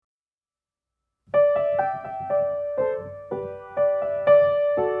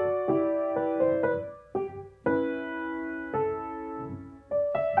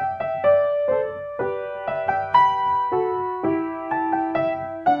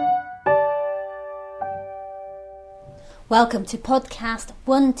Welcome to podcast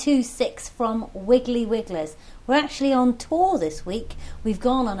 126 from Wiggly Wigglers. We're actually on tour this week. We've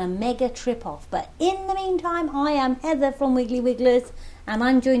gone on a mega trip off. But in the meantime, I am Heather from Wiggly Wigglers and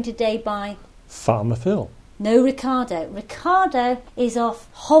I'm joined today by... Farmer Phil. No, Ricardo. Ricardo is off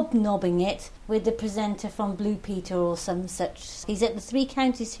hobnobbing it with the presenter from Blue Peter or some such. He's at the Three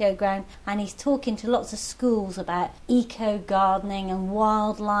Counties Showground and he's talking to lots of schools about eco-gardening and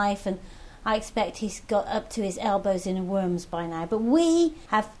wildlife, and I expect he's got up to his elbows in worms by now. But we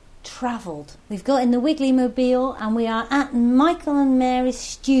have travelled. We've got in the Wiggly Mobile and we are at Michael and Mary's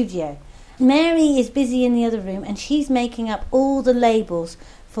studio. Mary is busy in the other room and she's making up all the labels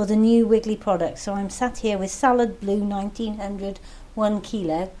for the new Wiggly products. So I'm sat here with Salad Blue 1900 1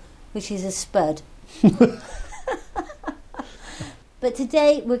 kilo, which is a spud. But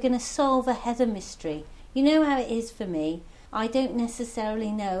today we're going to solve a Heather mystery. You know how it is for me. I don't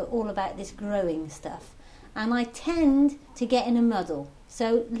necessarily know all about this growing stuff and I tend to get in a muddle.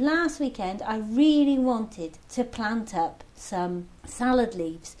 So last weekend I really wanted to plant up some salad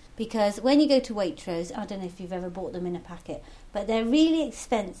leaves because when you go to Waitrose, I don't know if you've ever bought them in a packet, but they're really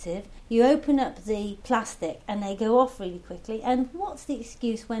expensive. You open up the plastic and they go off really quickly, and what's the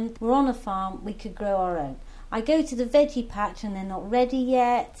excuse when we're on a farm we could grow our own? I go to the veggie patch and they're not ready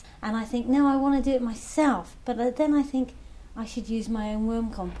yet and I think, no, I want to do it myself, but then I think I should use my own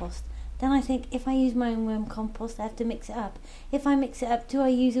worm compost. Then I think, if I use my own worm compost, I have to mix it up. If I mix it up, do I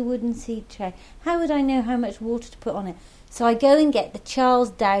use a wooden seed tray? How would I know how much water to put on it? So I go and get the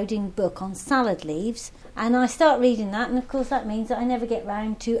Charles Dowding book on salad leaves, and I start reading that, and of course that means that I never get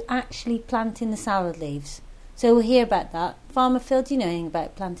round to actually planting the salad leaves. So we'll hear about that. Farmer Phil, do you know anything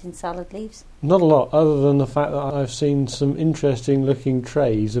about planting salad leaves? Not a lot, other than the fact that I've seen some interesting looking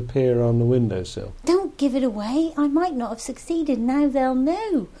trays appear on the windowsill. Don't give it away. I might not have succeeded. Now they'll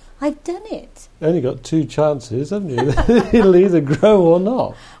know. I've done it. Only got 2 chances, haven't you? It'll either grow or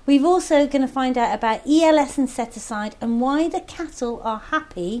not. We've also going to find out about ELS and set-aside and why the cattle are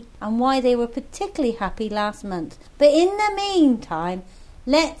happy and why they were particularly happy last month. But in the meantime,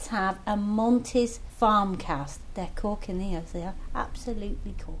 let's have a Monty's Farmcast. They're corking the earth. They are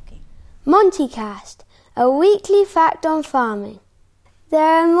absolutely corking. Montycast, a weekly fact on farming. There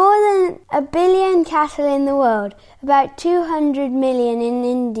are more than 1 billion cattle in the world, about 200 million in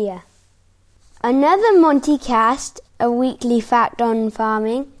India. Another Montycast, a weekly fact on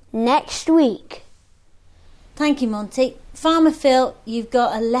farming, next week. Thank you, Monty. Farmer Phil, you've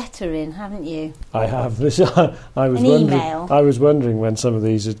got a letter in, haven't you? I have. I was wondering when some of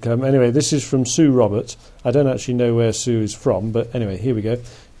these had come. Anyway, this is from Sue Roberts. I don't actually know where Sue is from, but anyway, here we go.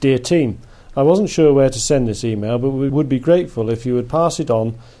 Dear team, I wasn't sure where to send this email, but we would be grateful if you would pass it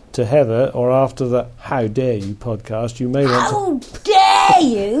on to Heather, or after the How Dare You podcast, you may want How dare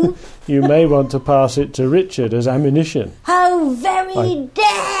you? You may want to pass it to Richard as ammunition. How very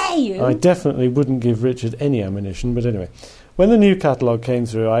dare you? I definitely wouldn't give Richard any ammunition, but anyway. When the new catalogue came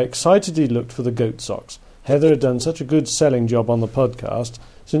through, I excitedly looked for the goat socks. Heather had done such a good selling job on the podcast,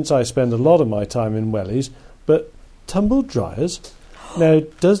 since I spend a lot of my time in wellies, but tumble dryers? Now,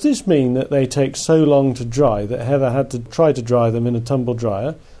 does this mean that they take so long to dry that Heather had to try to dry them in a tumble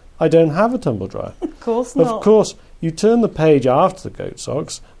dryer? I don't have a tumble dryer. Of course not. Of course, you turn the page after the goat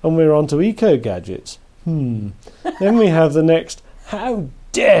socks and we're on to eco-gadgets. Then we have the next How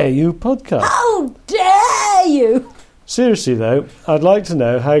Dare You podcast. How dare you? Seriously though, I'd like to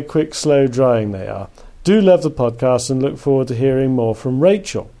know how quick slow drying they are. Do love the podcast and look forward to hearing more from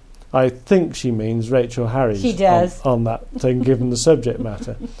Rachel. I think she means Rachel Harries. She does. On that thing, given the subject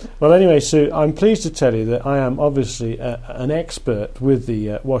matter. Well, anyway, Sue, I'm pleased to tell you that I am obviously an expert with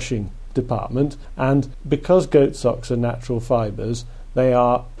the washing department, and because goat socks are natural fibres, they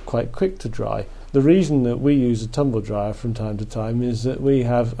are quite quick to dry. The reason that we use a tumble dryer from time to time is that we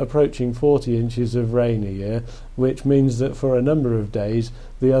have approaching 40 inches of rain a year, which means that for a number of days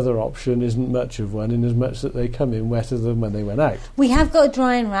the other option isn't much of one, in as much that they come in wetter than when they went out. We have got a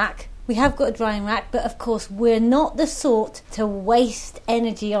drying rack, but of course we're not the sort to waste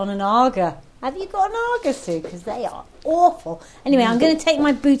energy on an Arga. Have you got an Arga, Sue? Because they are awful. Anyway, I'm going to take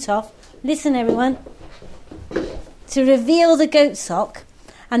my boot off. Listen, everyone, to reveal the goat sock.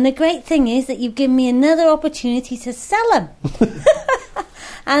 And the great thing is that you've given me another opportunity to sell them.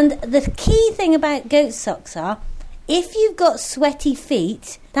 And the key thing about goat socks are, if you've got sweaty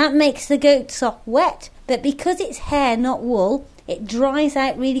feet, that makes the goat sock wet. But because it's hair, not wool, it dries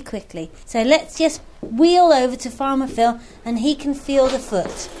out really quickly. So let's just wheel over to Farmer Phil and he can feel the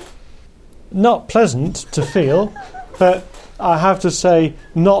foot. Not pleasant to feel, but I have to say,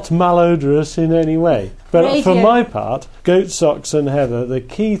 not malodorous in any way. But for my part, Goat Socks and Heather, the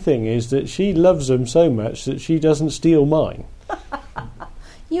key thing is that she loves them so much that she doesn't steal mine.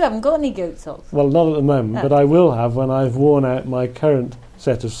 You haven't got any goat socks? Well, not at the moment, but I will have when I've worn out my current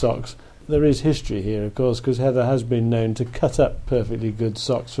set of socks. There is history here, of course, because Heather has been known to cut up perfectly good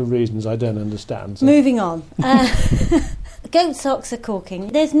socks for reasons I don't understand. So. Moving on. Goat socks are corking.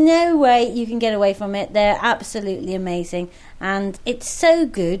 There's no way you can get away from it. They're absolutely amazing. And it's so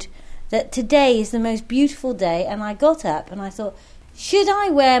good that today is the most beautiful day. And I got up and I thought, should I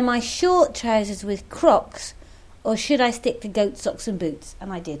wear my short trousers with Crocs or should I stick to goat socks and boots?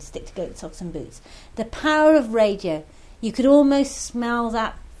 And I did stick to goat socks and boots. The power of radio. You could almost smell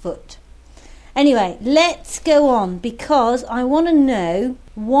that foot. Anyway, let's go on because I want to know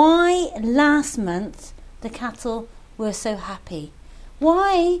why last month the cattle were so happy.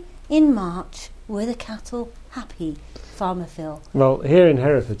 Why in March were the cattle happy, Farmer Phil? Well, here in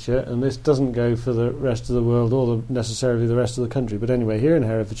Herefordshire, and this doesn't go for the rest of the world or necessarily the rest of the country, but anyway, here in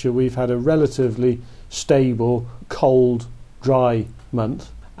Herefordshire we've had a relatively stable, cold, dry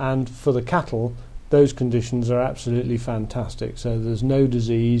month, and for the cattle those conditions are absolutely fantastic. So there's no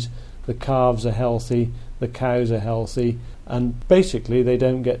disease, the calves are healthy, the cows are healthy, and basically they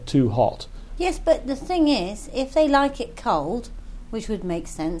don't get too hot. Yes, but the thing is, if they like it cold, which would make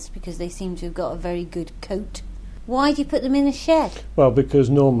sense because they seem to have got a very good coat, why do you put them in a shed? Well, because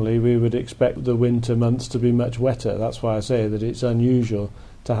normally we would expect the winter months to be much wetter. That's why I say that it's unusual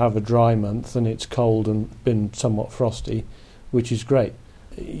to have a dry month and it's cold and been somewhat frosty, which is great.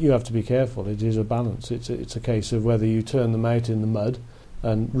 You have to be careful. It is a balance. It's a case of whether you turn them out in the mud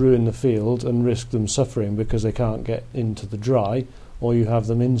and ruin the field and risk them suffering because they can't get into the dry, or you have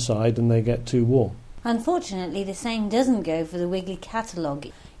them inside and they get too warm. Unfortunately, the same doesn't go for the Wiggly catalogue.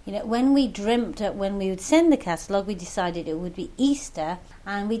 You know, when we dreamt up when we would send the catalogue, we decided it would be Easter,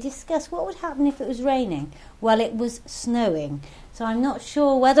 and we discussed what would happen if it was raining. Well, it was snowing, so I'm not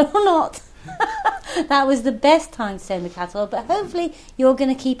sure whether or not that was the best time to send the catalogue, but hopefully you're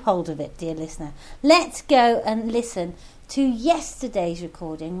going to keep hold of it, dear listener. Let's go and listen to yesterday's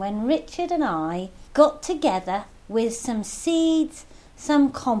recording when Richard and I got together with some seeds,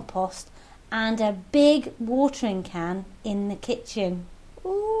 some compost, and a big watering can in the kitchen.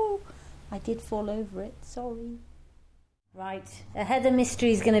 Ooh, I did fall over it, sorry. Right, a Heather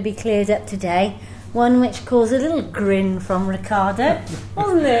mystery is going to be cleared up today, one which caused a little grin from Ricardo,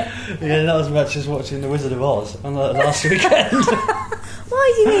 wasn't it? Yeah, not as much as watching The Wizard of Oz on last weekend.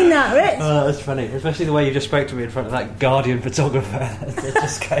 Why do you mean that, Rich? That's funny, especially the way you just spoke to me in front of that Guardian photographer that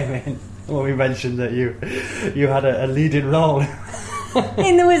just came in when we mentioned that you had a leading role.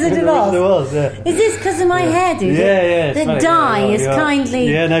 In The Wizard of Oz? Wizard of Oz, yeah. Is this because of my hair, dude? Yeah. The dye is kindly...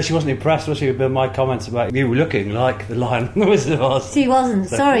 Yeah, no, she wasn't impressed, was she, with my comments about you looking like the lion in The Wizard of Oz. She wasn't.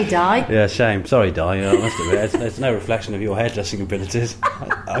 So, sorry, Di. Yeah, shame. Sorry, Di. I must admit, it's no reflection of your hairdressing abilities.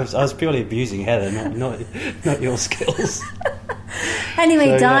 I was purely abusing Heather, not your skills. Anyway,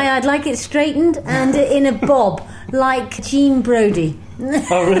 so, Di, yeah. I'd like it straightened and in a bob, like Jean Brodie.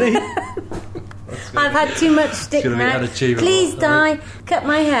 Oh, really? I've had too much stick now. Please, Di, cut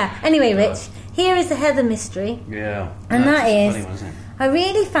my hair. Anyway, Rich, here is the Heather mystery. Yeah. And that is, funny one, isn't it? I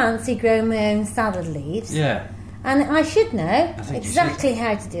really fancy growing my own salad leaves. Yeah. And I should know exactly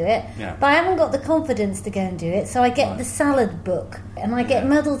how to do it, yeah. but I haven't got the confidence to go and do it, so I get the salad book, and I get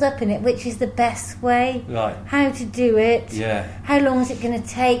muddled up in it, which is the best way, how to do it, how long is it going to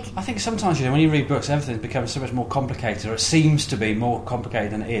take. I think sometimes, when you read books, everything becomes so much more complicated, or it seems to be more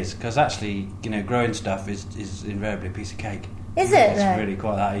complicated than it is, because actually, growing stuff is invariably a piece of cake. Is it, It's though? really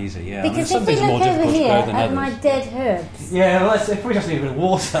quite that easy, yeah. Because if we look over here at my dead herbs... Yeah, well, if we just need a bit of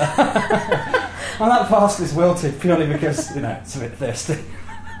water... Well, that parsley's wilted purely because, it's a bit thirsty.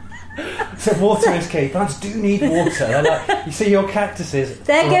 So water is key. Plants do need water. They're like, you see your cactuses...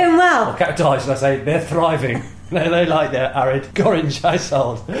 They're going well. Or cacti, should I say, they're thriving. They like their arid orange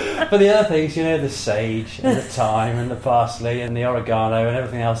household. But the other things, the sage and the thyme and the parsley and the oregano and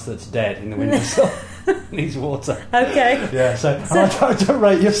everything else that's dead in the windowsill needs water. Okay. Yeah, so I don't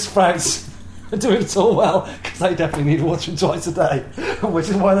rate your sprouts doing it all well, because they definitely need watering twice a day, which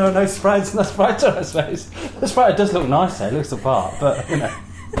is why there are no sprouts in the sprouter, I suppose. The sprouter does look nice though, it looks the part, but a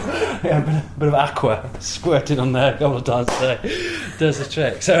bit of aqua squirted on there a couple of times a day does the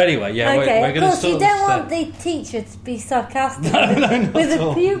trick. So anyway, we're going to of course you don't want the teacher to be sarcastic with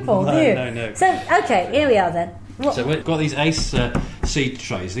a pupil, do you? No. So, okay, here we are then. So we've got these Ace seed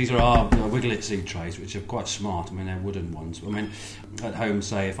trays. These are our Wiggly seed trays, which are quite smart. I mean, they're wooden ones. I mean, at home,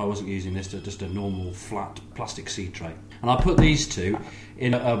 say, if I wasn't using this, just a normal flat plastic seed tray. And I put these two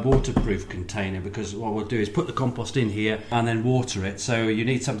in a waterproof container, because what we'll do is put the compost in here and then water it. So you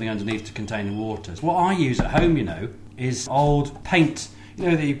need something underneath to contain the water. So what I use at home, is old paint.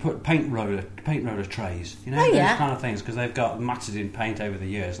 That you put paint roller trays, those kind of things, because they've got matted in paint over the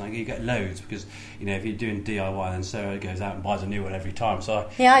years. Like, you get loads, because if you're doing DIY, then Sarah goes out and buys a new one every time. So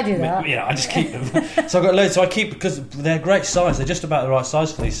I do that. I just keep them. So I've got loads. So I keep, because they're great size. They're just about the right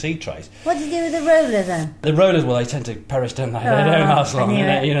size for these seed trays. What do you do with the roller then? The rollers, well, they tend to perish, don't they? They don't last long.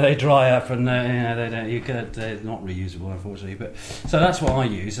 They dry up, and they don't. They're not reusable, unfortunately. But so that's what I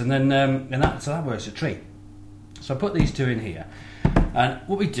use, and then that works a treat. So I put these two in here. And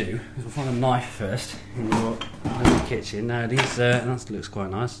what we do is we'll find a knife first in your kitchen. Now that looks quite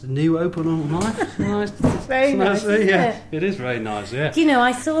nice. The new open knife. Nice. It's very nice. It is very nice. Yeah. Do you know,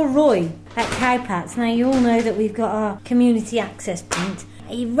 I saw Roy at Cowpats. Now you all know that we've got our community access point.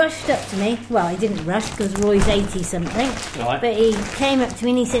 He rushed up to me. Well, he didn't rush because Roy's 80 something. Right. But he came up to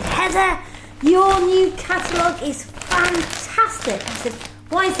me and he said, "Heather, your new catalogue is fantastic." I said,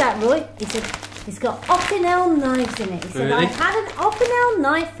 "Why is that, Roy?" He said, "It's got Opinel knives in it." He said, Really? "I've had an Opinel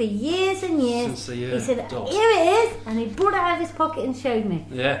knife for years and years." Since the he said, dogs. "Here it is," and he brought it out of his pocket and showed me.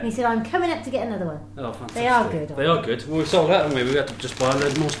 Yeah. And he said, "I'm coming up to get another one." Oh, fantastic. They are good. They are good. Well, we sold out, haven't we? We had to just buy a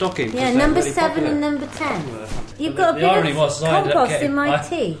load more stock in. Yeah, number 7 and number 10. You've got a bit of compost in my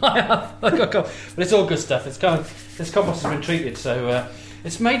tea. I have. But it's all good stuff. This compost has been treated, so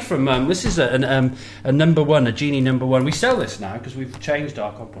it's made from. This is a number 1, a Genie number 1. We sell this now because we've changed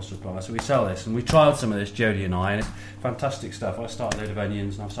our compost supplier, so we sell this, and we trialled some of this, Jodie and I, and it's fantastic stuff. I started a load of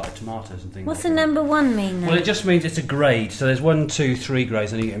onions, and I've started tomatoes and things. What's like a that. number 1 mean then? Well, it just means it's a grade. So there's 1, 2, 3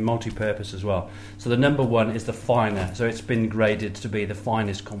 grades, and you get multi-purpose as well. So the number 1 is the finer. So it's been graded to be the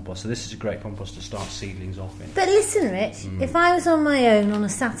finest compost. So this is a great compost to start seedlings off in. But listen, Rich, if I was on my own on a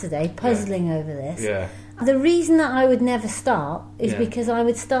Saturday puzzling over this, Yeah. the reason that I would never start is because I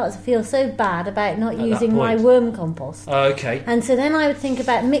would start to feel so bad about not using my worm compost. Oh, okay. And so then I would think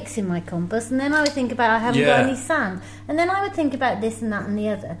about mixing my compost, and then I would think about I haven't got any sand, and then I would think about this and that and the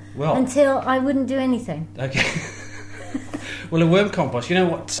other, until I wouldn't do anything. Okay. Well, a worm compost, you know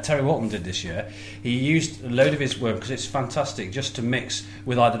what Terry Walton did this year? He used a load of his worm, because it's fantastic, just to mix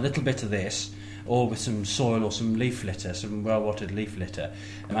with either a little bit of this or with some soil or some leaf litter, some well-watered leaf litter.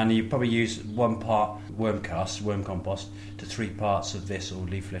 And you probably use 1 part worm compost, to 3 parts of this, or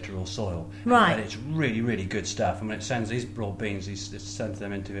leaf litter or soil. Right. And it's really, really good stuff. I mean, it sends these broad beans, it sends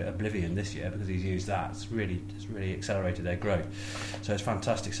them into oblivion this year because he's used that. It's really accelerated their growth. So it's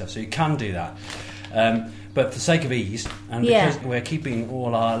fantastic stuff. So you can do that. But for the sake of ease, and because we're keeping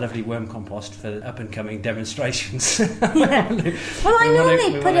all our lovely worm compost for up-and-coming demonstrations. Well, I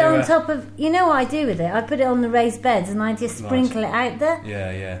normally put it on top of... You know what I do with it? I put it on the raised beds and I just sprinkle it out there.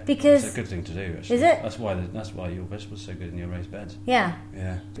 Yeah. Because... It's a good thing to do, actually. Is it? That's why your vegetables are so good in your raised beds. Yeah.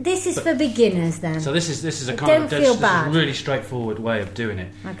 Yeah. This is for beginners then. So this is a Don't feel bad. This is a really straightforward way of doing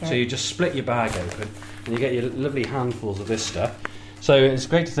it. Okay. So you just split your bag open and you get your lovely handfuls of this stuff. So it's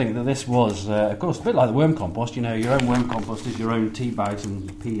great to think that this was, of course, a bit like the worm compost. Your own worm compost is your own tea bags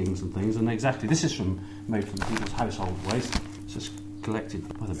and peelings and things. And exactly, this is made from people's household waste. It's just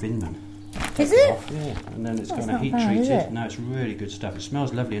collected by the bin man. Is it? Yeah, and then it's kind of heat treated. No, it's really good stuff. It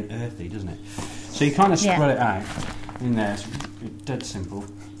smells lovely and earthy, doesn't it? So you kind of spread it out in there. It's dead simple.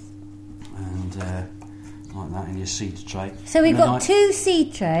 And like that in your seed tray. So we've got 2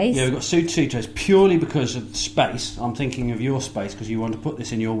 seed trays. Yeah, we've got 2 seed trays purely because of space. I'm thinking of your space because you want to put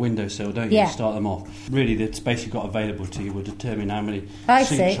this in your windowsill, don't you? Yeah. To start them off. Really, the space you've got available to you will determine how many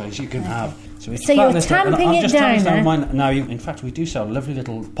seed trays you can have. So you're tamping it down now. In fact, we do sell lovely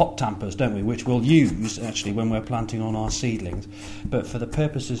little pot tampers, don't we, which we'll use actually when we're planting on our seedlings. But for the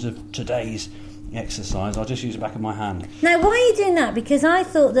purposes of today's exercise, I'll just use the back of my hand. Now, why are you doing that? Because I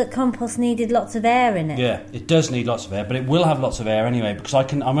thought that compost needed lots of air in it. Yeah, it does need lots of air, but it will have lots of air anyway. Because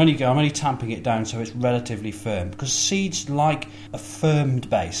I'm only tamping it down so it's relatively firm. Because seeds like a firmed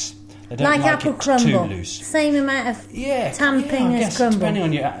base. They don't like apple it crumble. too loose. Same amount of tamping as crumble.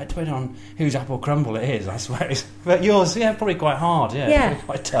 Depending on whose apple crumble it is, I suppose. But yours, probably quite hard. Yeah.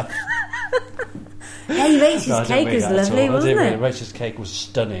 Quite tough. Hey, Rachel's cake was lovely, wasn't it? Rachel's cake was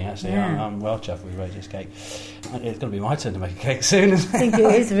stunning, actually. Yeah. I'm well chuffed with Rachel's cake. It's going to be my turn to make a cake soon, isn't it? I think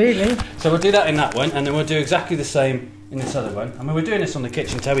it is, really. So we'll do that in that one, and then we'll do exactly the same in this other one. I mean, we're doing this on the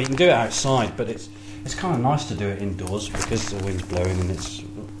kitchen table. You can do it outside, but it's kind of nice to do it indoors because the wind's blowing, and if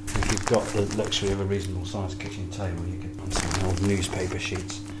you've got the luxury of a reasonable sized kitchen table, you can put some old newspaper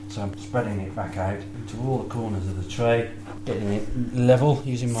sheets. So I'm spreading it back out into all the corners of the tray. getting it level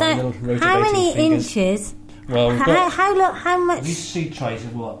using my little rotating fingers. How many inches? Well, how much? These seed trays are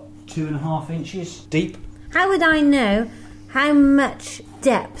what, 2.5 inches deep? How would I know how much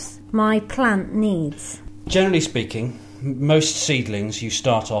depth my plant needs? Generally speaking, most seedlings you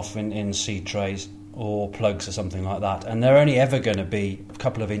start off in seed trays or plugs or something like that, and they're only ever going to be a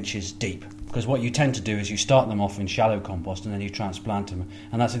couple of inches deep. Because what you tend to do is you start them off in shallow compost and then you transplant them.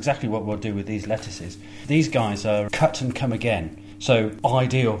 And that's exactly what we'll do with these lettuces. These guys are cut and come again. So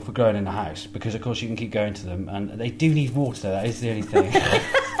ideal for growing in the house because, of course, you can keep going to them. And they do need water, that is the only thing.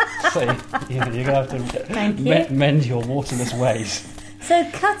 So you're going to have to mend your waterless ways. So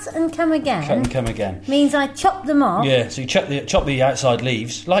cut and come again. Cut and come again Means I chop them off. Yeah, so you chop the outside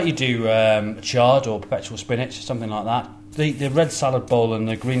leaves, like you do chard or perpetual spinach, something like that. The red salad bowl and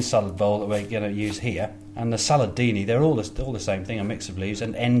the green salad bowl that we're going to use here, and the saladini, they're all the same thing, a mix of leaves,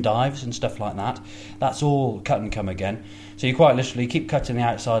 and endives and stuff like that. That's all cut and come again. So you quite literally keep cutting the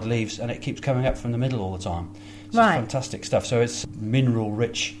outside leaves, and it keeps coming up from the middle all the time. It's fantastic stuff. So it's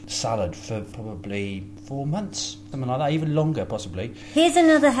mineral-rich salad for probably 4 months, something like that, even longer possibly. Here's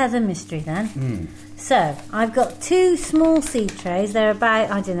another Heather mystery then. So I've got 2 small seed trays. They're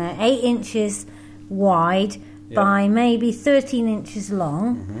about, 8 inches wide by maybe 13 inches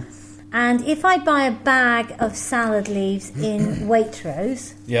long. And if I buy a bag of salad leaves in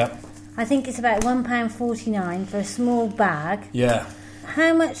Waitrose, I think it's about £1.49 for a small bag. Yeah.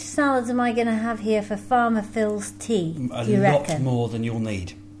 How much salad am I going to have here for Farmer Phil's tea, do you reckon? A lot more than you'll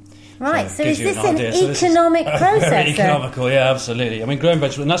need. Right, so is this an economic process? Very economical, yeah, absolutely. I mean, growing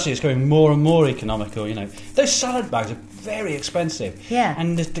vegetables, and actually it's going more and more economical, you know. Those salad bags are very expensive. Yeah.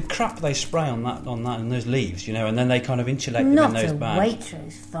 And the crap they spray on that and those leaves, you know, and then they kind of insulate them in those bags. Not a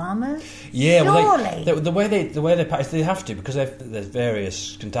Waitrose farmer. Yeah, surely. Well, the way they package, they have to, because there's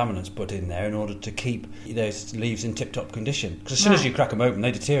various contaminants put in there in order to keep those leaves in tip-top condition. Because as soon as you crack them open,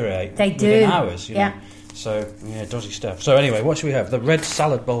 they deteriorate within hours, you know. So, yeah, dodgy stuff. So anyway, what should we have? The red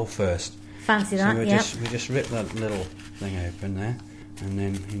salad bowl first. Fancy that, we just rip that little thing open there, and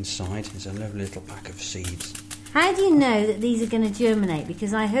then inside is a lovely little pack of seeds. How do you know that these are going to germinate?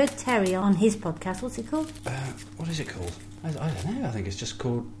 Because I heard Terry on his podcast. What's it called? What is it called? I don't know. I think it's just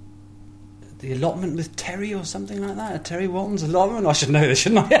called The Allotment with Terry or something like that. Terry Walton's Allotment. I should know this,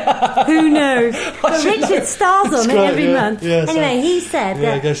 shouldn't I? Who knows? But Richard stars on it every month. Yeah, anyway, he said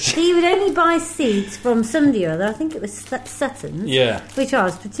that he would only buy seeds from somebody or other. I think it was Sutton's. Yeah. Which I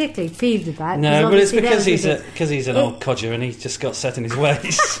was particularly peeved about. No, but it's because he's an old codger and he's just got set in his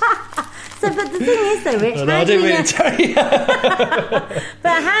ways. So, but the thing is, though, Rich, I didn't really tell you.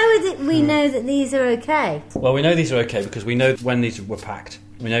 But how would we know that these are okay? Well, we know these are okay because we know when these were packed.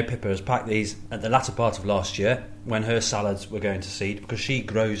 We know Pippa has packed these at the latter part of last year when her salads were going to seed, because she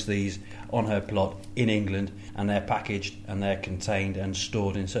grows these on her plot in England, and they're packaged and they're contained and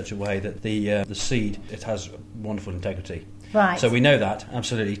stored in such a way that the seed, it has wonderful integrity. Right. So we know that,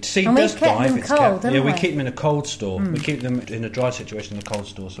 absolutely. Seed and does die if it's kept. Yeah, we keep them in a cold store. We keep them in a dry situation in a cold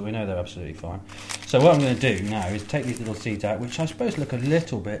store, so we know they're absolutely fine. So what I'm going to do now is take these little seeds out, which I suppose look a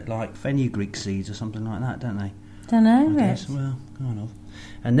little bit like fenugreek seeds or something like that, don't they? Don't know, Rich. Well, kind of.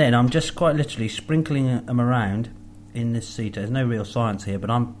 And then I'm just quite literally sprinkling them around in this seed. There's no real science here, but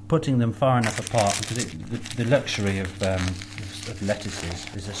I'm putting them far enough apart because the luxury of lettuces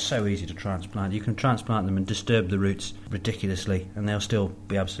is they're so easy to transplant. You can transplant them and disturb the roots ridiculously, and they'll still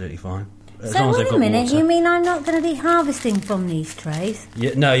be absolutely fine. So wait a minute, you mean I'm not going to be harvesting from these trays?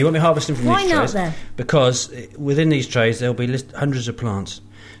 Yeah, no, you won't be harvesting from these trays. Why not then? Because within these trays there'll be hundreds of plants.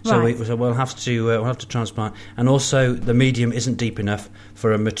 So, we'll have to transplant, and also the medium isn't deep enough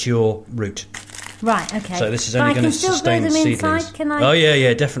for a mature root. Right, okay. So this is only going to sustain the seedlings. Inside, can I? Oh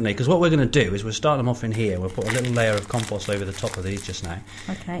yeah, definitely. Because what we're going to do is we'll start them off in here. We'll put a little layer of compost over the top of these just now.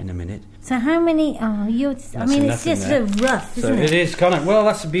 Okay. In a minute. So how many? It's just so rough, isn't it? It is kind of. Well,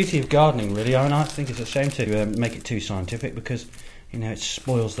 that's the beauty of gardening, really. I mean, I think it's a shame to make it too scientific because, you know, it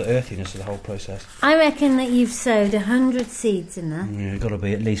spoils the earthiness of the whole process. I reckon that you've sowed 100 seeds in there. Yeah, got to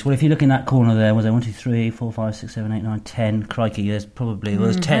be at least. Well, if you look in that corner there, was there 1, 2, 3, 4, 5, 6, 7, 8, 9, 10? Crikey, there's probably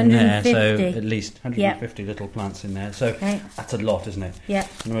there's 10 there, so at least 150 little plants in there. So that's a lot, isn't it? Yeah.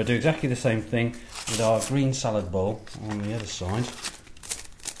 And we'll do exactly the same thing with our green salad bowl on the other side.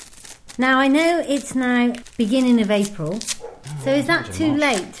 Now I know it's now beginning of April. So is that too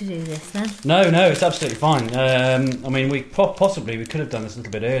late to do this then? No, it's absolutely fine. I mean, we could have done this a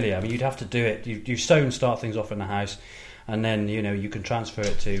little bit earlier. I mean, you'd have to do it. You sow and start things off in the house, and then you can transfer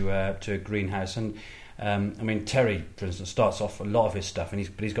it to a greenhouse. And I mean, Terry, for instance, starts off a lot of his stuff, but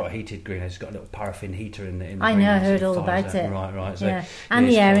he's got a heated greenhouse. He's got a little paraffin heater in the I know, I greenhouse. heard all about it. Right. So, yeah. And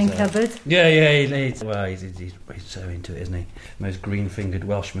the airing cupboard. Yeah. He's so into it, isn't he? Most green-fingered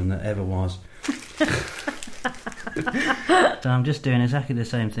Welshman that ever was. So I'm just doing exactly the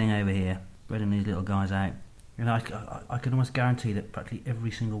same thing over here, spreading these little guys out. You know, I can almost guarantee that practically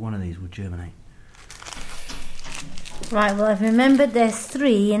every single one of these will germinate. Right, well, I've remembered there's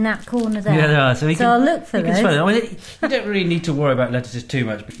 3 in that corner there. Yeah, there are. So I'll look for those. I mean, you don't really need to worry about lettuces too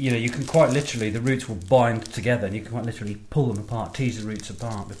much, but you can quite literally, the roots will bind together, and you can quite literally pull them apart, tease the roots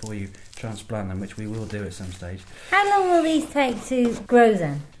apart before you transplant them, which we will do at some stage. How long will these take to grow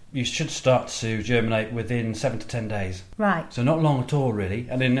then? You should start to germinate within 7 to 10 days. Right. So not long at all, really.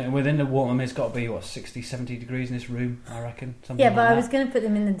 And then within the warm, I mean, it's got to be, 60, 70 degrees in this room, I reckon? Something like but that. I was going to put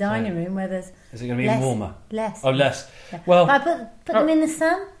them in the dining room where there's... Is it going to be even warmer? Less. Oh, less. Yeah. Well... I put them in the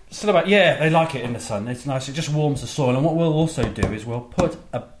sun? Still about, yeah, they like it in the sun. It's nice. It just warms the soil. And what we'll also do is we'll put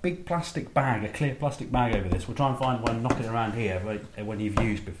a big plastic bag, a clear plastic bag over this. We'll try and find one knocking around here when you've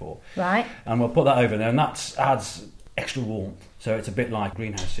used before. Right. And we'll put that over there, and that adds extra warmth. So it's a bit like a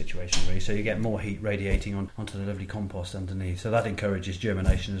greenhouse situation, really. So you get more heat radiating onto the lovely compost underneath. So that encourages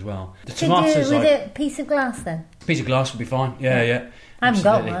germination as well. The Could do it with a piece of glass then? A piece of glass would be fine. Yeah. I haven't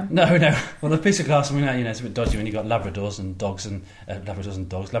got one. No. Well, the piece of glass, I mean, it's a bit dodgy when you've got Labradors and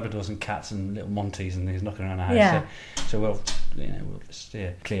cats and little Monties and these knocking around the house. Yeah. So we'll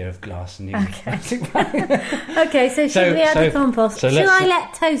steer clear of glass and use plastic bag. Okay, so should we add the compost? Should I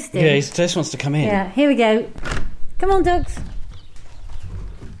let Toast in? Yeah, Toast wants to come in. Yeah, here we go. Come on, Dogs.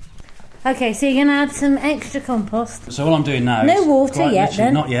 Okay, so you're going to add some extra compost. So all I'm doing now no is... water yet,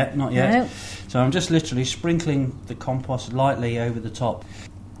 then? Not yet. No. So I'm just literally sprinkling the compost lightly over the top.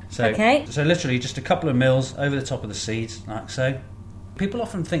 So, okay. So literally just a couple of mils over the top of the seeds, like so. People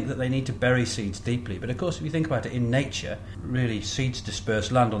often think that they need to bury seeds deeply, but of course if you think about it, in nature, really seeds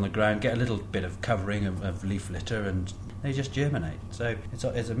disperse, land on the ground, get a little bit of covering of leaf litter, and they just germinate. So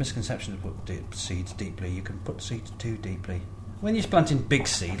it's a misconception to put seeds deeply. You can put seeds too deeply. When you're planting big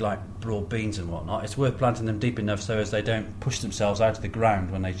seed, like broad beans and whatnot, it's worth planting them deep enough so as they don't push themselves out of the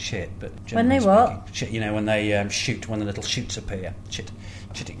ground when they shit. But when they what? Shit, when they shoot, when the little shoots appear.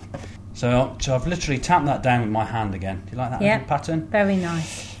 Shitting. So I've literally tapped that down with my hand again. Do you like that little pattern? Very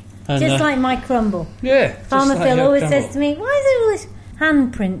nice. And, just like my crumble. Yeah. Farmer Phil always says to me, why is there all this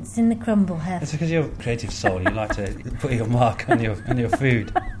handprints in the crumble here? It's because you're a creative soul. You like to put your mark on your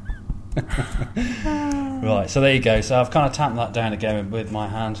food. Right, so there you go. So I've kind of tapped that down again with my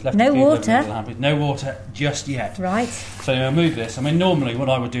hand. No water. No water just yet. Right. So I'll move this. I mean, normally what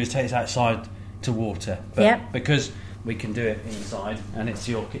I would do is take this outside to water. But because we can do it inside and it's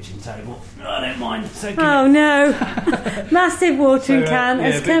your kitchen table, I don't mind. Oh no! Massive watering can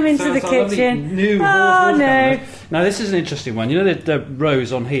has come into the kitchen. Oh no! Now this is an interesting one. You know the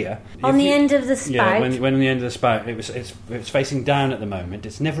rows on here? On the end of the spout? Yeah, when on the end of the spout, it's facing down at the moment.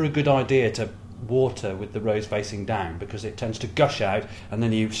 It's never a good idea to water with the rows facing down because it tends to gush out and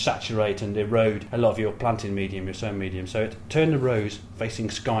then you saturate and erode a lot of your planting medium, your sown medium. So turn the rows facing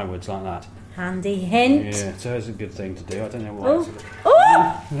skywards like that. Handy hint. Yeah, so it's a good thing to do. I don't know why.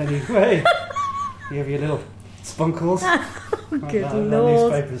 Oh! Anyway, you have your little spunkles. Good that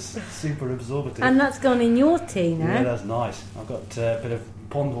Lord. That newspaper's super absorbative. And that's gone in your tea now. Yeah, that's nice. I've got a bit of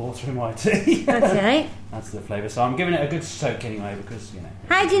pond water in my tea. Okay. That's the flavour. So I'm giving it a good soak anyway because,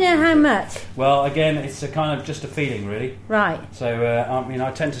 How do you know how much? Well, again, it's a kind of just a feeling, really. Right. So,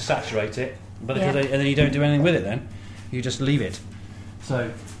 I tend to saturate it, but and then you don't do anything with it then. You just leave it.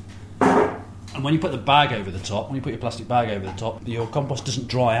 So... And when you put the bag over the top, when you put your plastic bag over the top, your compost doesn't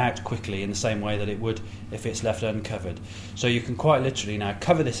dry out quickly in the same way that it would if it's left uncovered. So you can quite literally now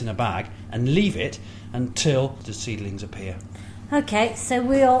cover this in a bag and leave it until the seedlings appear. Okay, so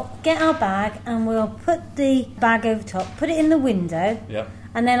we'll get our bag and we'll put the bag over top, put it in the window,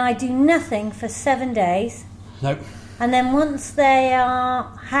 and then I do nothing for 7 days. Nope. And then once they are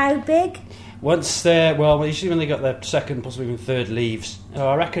how big? Once they're, usually when they got their second, possibly even third leaves,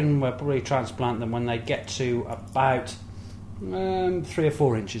 I reckon we'll probably transplant them when they get to about 3 or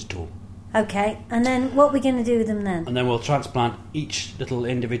 4 inches tall. Okay, and then what are we going to do with them then? And then we'll transplant each little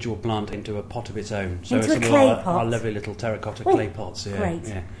individual plant into a pot of its own. So into it's a clay pot? Our lovely little terracotta clay pots. Yeah, great.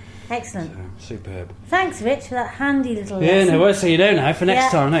 Yeah. Excellent. So, superb. Thanks, Rich, for that handy little lesson. Yeah, no worries, so you know now for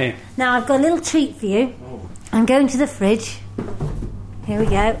next time, don't you? Now, I've got a little treat for you. Oh. I'm going to the fridge. Here we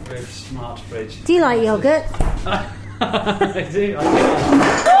go. Very smart fridge. Do you like yoghurt? I do.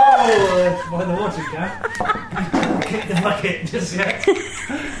 Oh, by the water can. Kick the bucket just yet.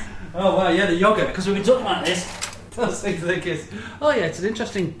 Oh, wow, yeah, the yoghurt, because we've been talking about this. First thing to think is, it's an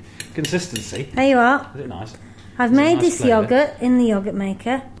interesting consistency. There you are. Is it nice? I've It's a made nice this flavour. yoghurt in the yoghurt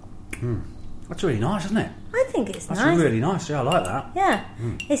maker. That's really nice, isn't it? I think it's That's nice. really nice. Yeah, I like that. Yeah.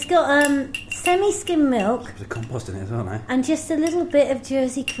 It's got semi-skim milk There's a compost in it as well, now. and just a little bit of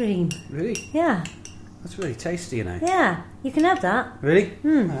Jersey cream. Really? Yeah. That's really tasty, you know. Yeah. You can have that. Really?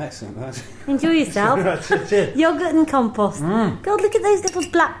 Oh, excellent. That's Enjoy yourself. Cheers. Yoghurt and compost. God, look at those little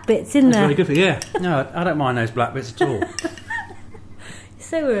black bits in That's there. really good for you. Yeah. No, I don't mind those black bits at all.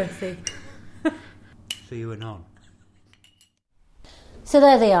 So earthy. So you and on. So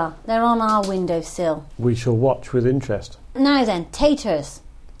there they are. They're on our windowsill. We shall watch with interest. Now then, taters,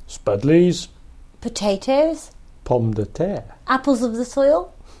 Spudleys, potatoes, pomme de terre, apples of the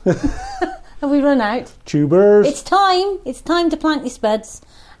soil. Have we run out? tubers. It's time. It's time to plant your spuds.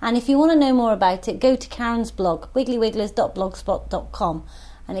 And if you want to know more about it, go to Karen's blog, wigglyWigglers.blogspot.com,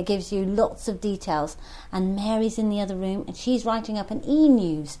 and it gives you lots of details. And Mary's in the other room, and she's writing up an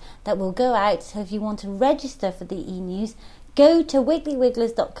e-news that will go out. So if you want to register for the e-news, go to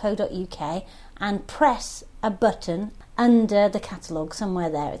wigglyWigglers.co.uk and press a button under the catalogue somewhere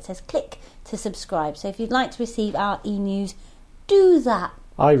there. It says click to subscribe. So if you'd like to receive our e-news, do that.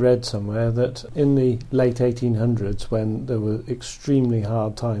 I read somewhere that in the late 1800s, when there were extremely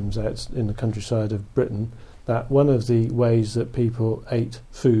hard times out in the countryside of Britain, that one of the ways that people ate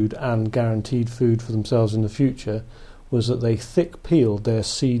food and guaranteed food for themselves in the future was that they thick peeled their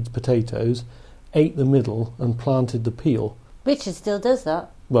seed potatoes, ate the middle and planted the peel. Richard still does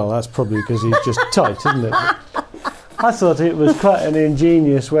that. Well, that's probably because he's just tight, isn't it? I thought it was quite an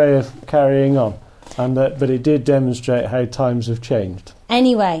ingenious way of carrying on, but it did demonstrate how times have changed.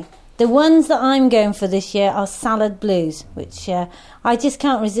 Anyway, the ones that I'm going for this year are salad blues, which I just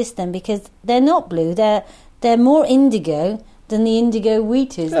can't resist them because they're not blue. They're more indigo than the indigo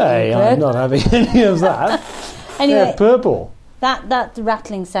wheat is. Hey, I'm not having any of that. Anyway, They're purple. that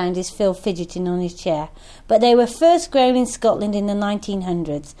rattling sound is Phil fidgeting on his chair. But they were first grown in Scotland in the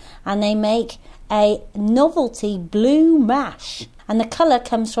 1900s, and they make a novelty blue mash. And the colour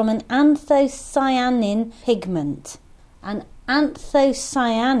comes from an anthocyanin pigment. And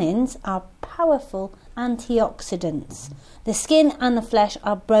anthocyanins are powerful antioxidants. The skin and the flesh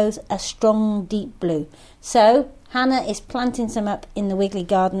are both a strong deep blue. So Hannah is planting some up in the Wiggly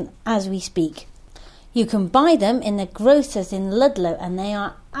garden as we speak. You can buy them in the grocers in Ludlow and they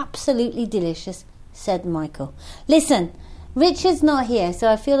are absolutely delicious, said Michael. Listen, Richard's not here, so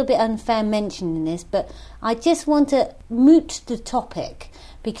I feel a bit unfair mentioning this, but I just want to moot the topic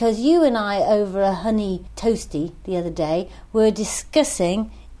because you and I, over a honey toasty the other day, were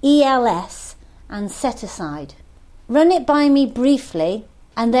discussing ELS and set aside. Run it by me briefly,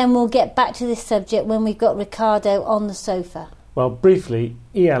 and then we'll get back to this subject when we've got Ricardo on the sofa. Well, briefly,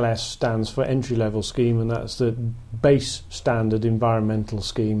 ELS stands for entry-level scheme, and that's the base standard environmental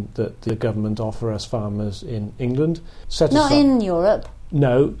scheme that the government offer us farmers in England. Not in Europe.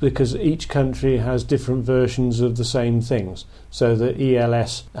 No, because each country has different versions of the same things. So the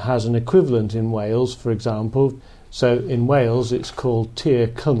ELS has an equivalent in Wales, for example. So in Wales, it's called Tir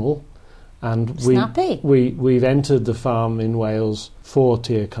Cynnal, and we've entered the farm in Wales for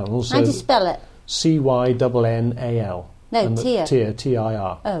Tir Cynnal. So how do you spell it? Cynnal. No, Tir. Tir,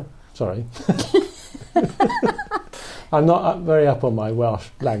 Tir. Oh. Sorry. I'm not very up on my Welsh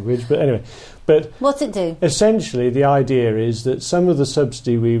language, but anyway. But what's it do? Essentially, the idea is that some of the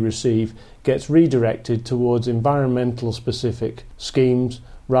subsidy we receive gets redirected towards environmental specific schemes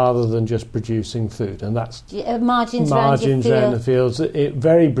rather than just producing food, and that's margins around the fields.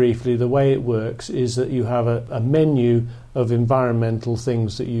 Very briefly, the way it works is that you have a menu of environmental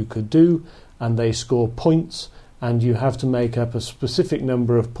things that you could do, and they score points, and you have to make up a specific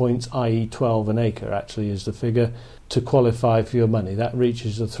number of points, i.e. 12 an acre actually is the figure, to qualify for your money. That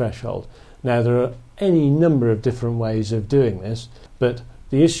reaches the threshold. Now, there are any number of different ways of doing this, but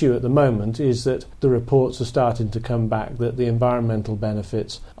the issue at the moment is that the reports are starting to come back that the environmental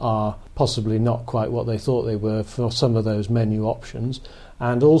benefits are possibly not quite what they thought they were for some of those menu options,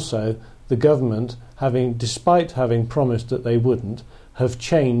 and also the government, despite having promised that they wouldn't, have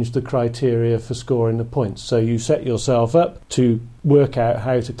changed the criteria for scoring the points. So you set yourself up to work out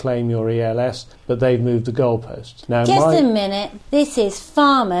how to claim your ELS, but they've moved the goalposts. Now, just a minute. This is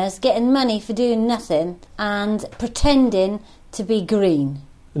farmers getting money for doing nothing and pretending to be green.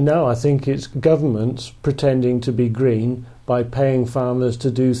 No, I think it's governments pretending to be green by paying farmers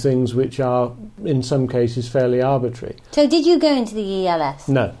to do things which are, in some cases, fairly arbitrary. So did you go into the ELS?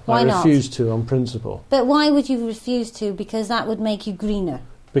 No, why I not? refused to on principle. But why would you refuse to? Because that would make you greener.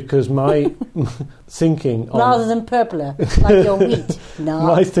 because my thinking on... Rather than purpler, like your wheat. No.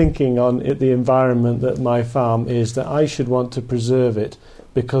 My thinking on the environment that my farm is that I should want to preserve it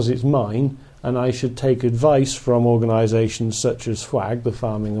because it's mine, and I should take advice from organisations such as FWAG, the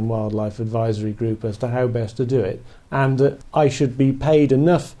Farming and Wildlife Advisory Group, as to how best to do it, and that I should be paid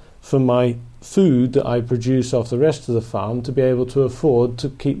enough for my food that I produce off the rest of the farm to be able to afford to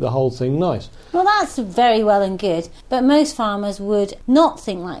keep the whole thing nice. Well, that's very well and good, but most farmers would not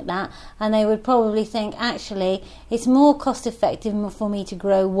think like that, and they would probably think, actually, it's more cost effective for me to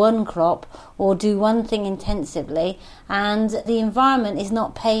grow one crop or do one thing intensively, and the environment is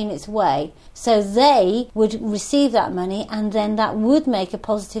not paying its way. So they would receive that money, and then that would make a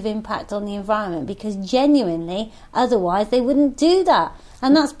positive impact on the environment, because genuinely, otherwise they wouldn't do that.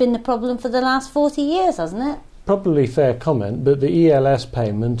 And that's been the problem for the last 40 years, hasn't it? Probably fair comment, but the ELS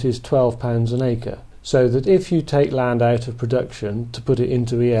payment is £12 an acre. So that if you take land out of production to put it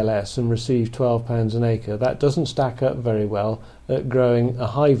into ELS and receive £12 an acre, that doesn't stack up very well at growing a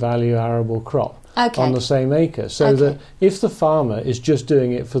high-value arable crop on the same acre. So that if the farmer is just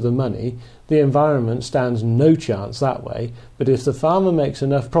doing it for the money, the environment stands no chance that way. But if the farmer makes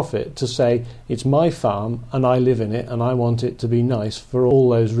enough profit to say, it's my farm and I live in it and I want it to be nice for all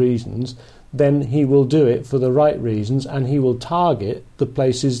those reasons, then he will do it for the right reasons, and he will target the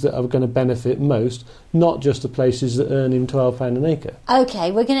places that are going to benefit most, not just the places that earn him £12 an acre.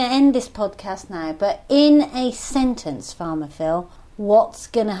 OK, we're going to end this podcast now, but in a sentence, Farmer Phil, what's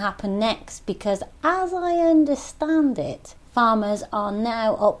going to happen next? Because as I understand it, farmers are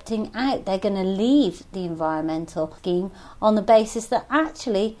now opting out. They're going to leave the environmental scheme on the basis that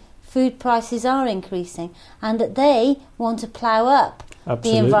actually food prices are increasing and that they want to plough up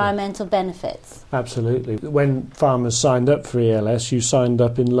the environmental benefits. Absolutely. When farmers signed up for ELS, you signed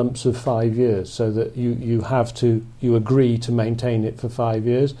up in lumps of 5 years, so that you agree to maintain it for 5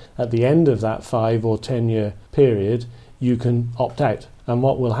 years. At the end of that 5 or 10 year period, you can opt out. And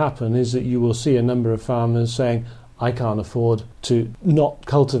what will happen is that you will see a number of farmers saying, I can't afford to not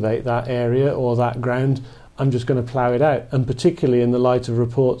cultivate that area or that ground, I'm just going to plough it out. And particularly in the light of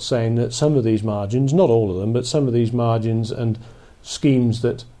reports saying that some of these margins, not all of them, but some of these margins and schemes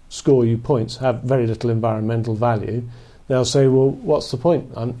that score you points have very little environmental value, they'll say, well, what's the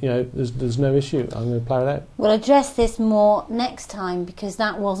point? There's no issue. I'm going to plough it out. We'll address this more next time, because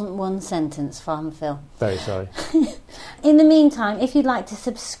that wasn't one sentence, Farmer Phil. Very sorry. In the meantime, if you'd like to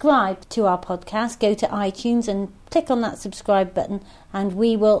subscribe to our podcast, go to iTunes and click on that subscribe button, and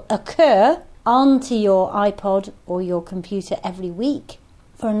we will occur onto your iPod or your computer every week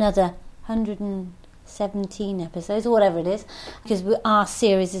for another 117 episodes, or whatever it is, because our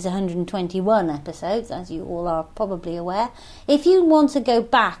series is 121 episodes, as you all are probably aware. If you want to go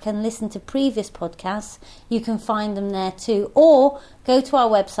back and listen to previous podcasts, you can find them there too, or go to our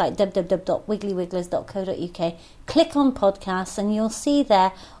website www.wigglywigglers.co.uk, click on podcasts, and you'll see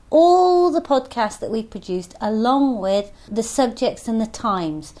there all the podcasts that we've produced, along with the subjects and the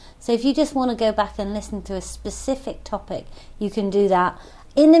times. So if you just want to go back and listen to a specific topic, you can do that.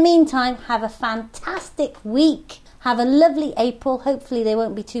 In the meantime, have a fantastic week. Have a lovely April. Hopefully there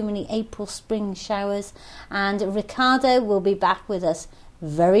won't be too many April spring showers. And Ricardo will be back with us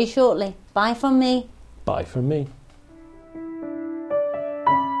very shortly. Bye from me. Bye from me.